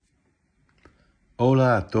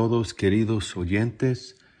Hola a todos queridos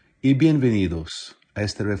oyentes y bienvenidos a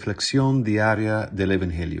esta reflexión diaria del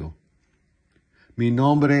Evangelio. Mi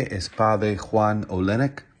nombre es Padre Juan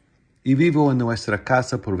Olenick y vivo en nuestra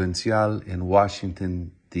casa provincial en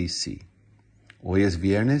Washington, D.C. Hoy es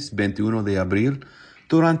viernes 21 de abril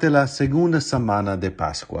durante la segunda semana de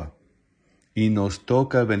Pascua y nos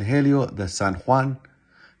toca el Evangelio de San Juan,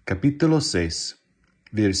 capítulo 6,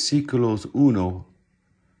 versículos 1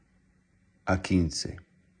 a 15.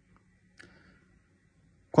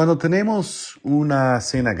 Cuando tenemos una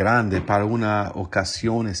cena grande para una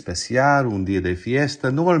ocasión especial, un día de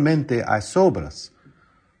fiesta, normalmente hay sobras.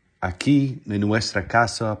 Aquí, en nuestra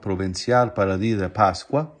casa provincial para el día de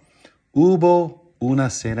Pascua, hubo una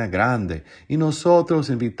cena grande y nosotros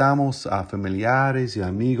invitamos a familiares y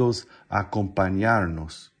amigos a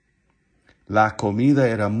acompañarnos. La comida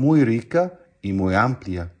era muy rica y muy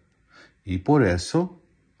amplia y por eso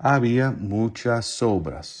había muchas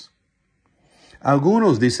sobras.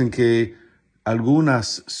 Algunos dicen que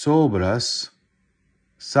algunas sobras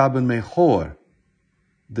saben mejor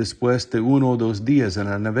después de 1 o 2 días en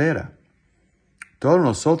la nevera. Todos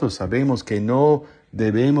nosotros sabemos que no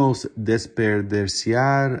debemos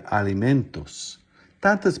desperdiciar alimentos.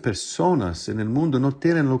 Tantas personas en el mundo no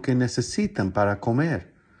tienen lo que necesitan para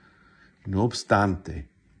comer. No obstante,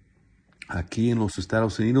 aquí en los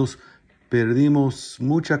Estados Unidos perdimos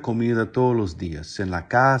mucha comida todos los días, en la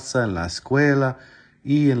casa, en la escuela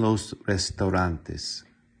y en los restaurantes.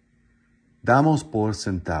 Damos por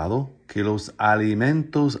sentado que los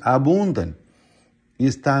alimentos abundan y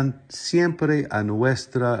están siempre a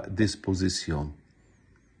nuestra disposición.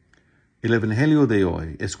 En el Evangelio de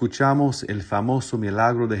hoy escuchamos el famoso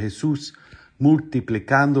milagro de Jesús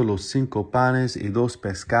multiplicando los 5 panes y 2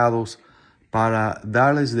 pescados para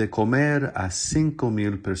darles de comer a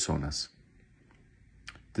 5,000 personas.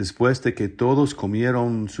 Después de que todos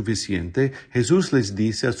comieron suficiente, Jesús les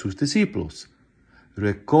dice a sus discípulos: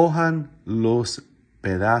 recojan los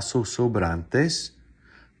pedazos sobrantes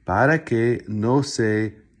para que no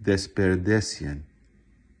se desperdicien.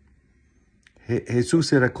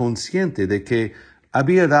 Jesús era consciente de que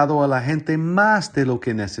había dado a la gente más de lo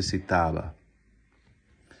que necesitaba.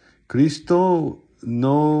 Cristo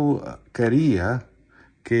no quería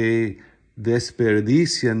que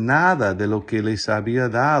desperdicien nada de lo que les había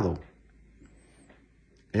dado.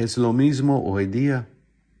 Es lo mismo hoy día.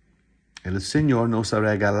 El Señor nos ha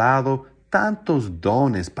regalado tantos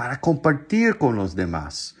dones para compartir con los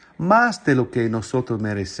demás, más de lo que nosotros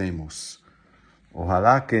merecemos.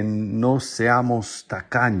 Ojalá que no seamos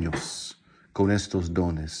tacaños con estos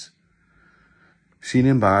dones. Sin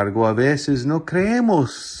embargo, a veces no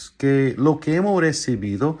creemos que lo que hemos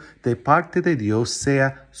recibido de parte de Dios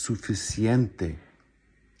sea suficiente,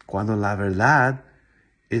 cuando la verdad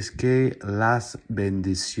es que las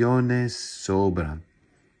bendiciones sobran.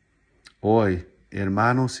 Hoy,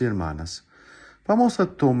 hermanos y hermanas, vamos a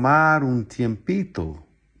tomar un tiempito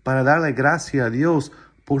para darle gracias a Dios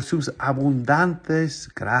por sus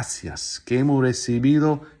abundantes gracias que hemos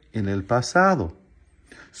recibido en el pasado,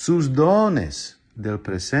 sus dones del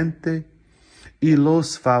presente y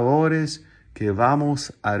los favores que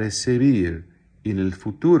vamos a recibir en el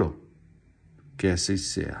futuro. Que así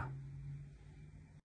sea.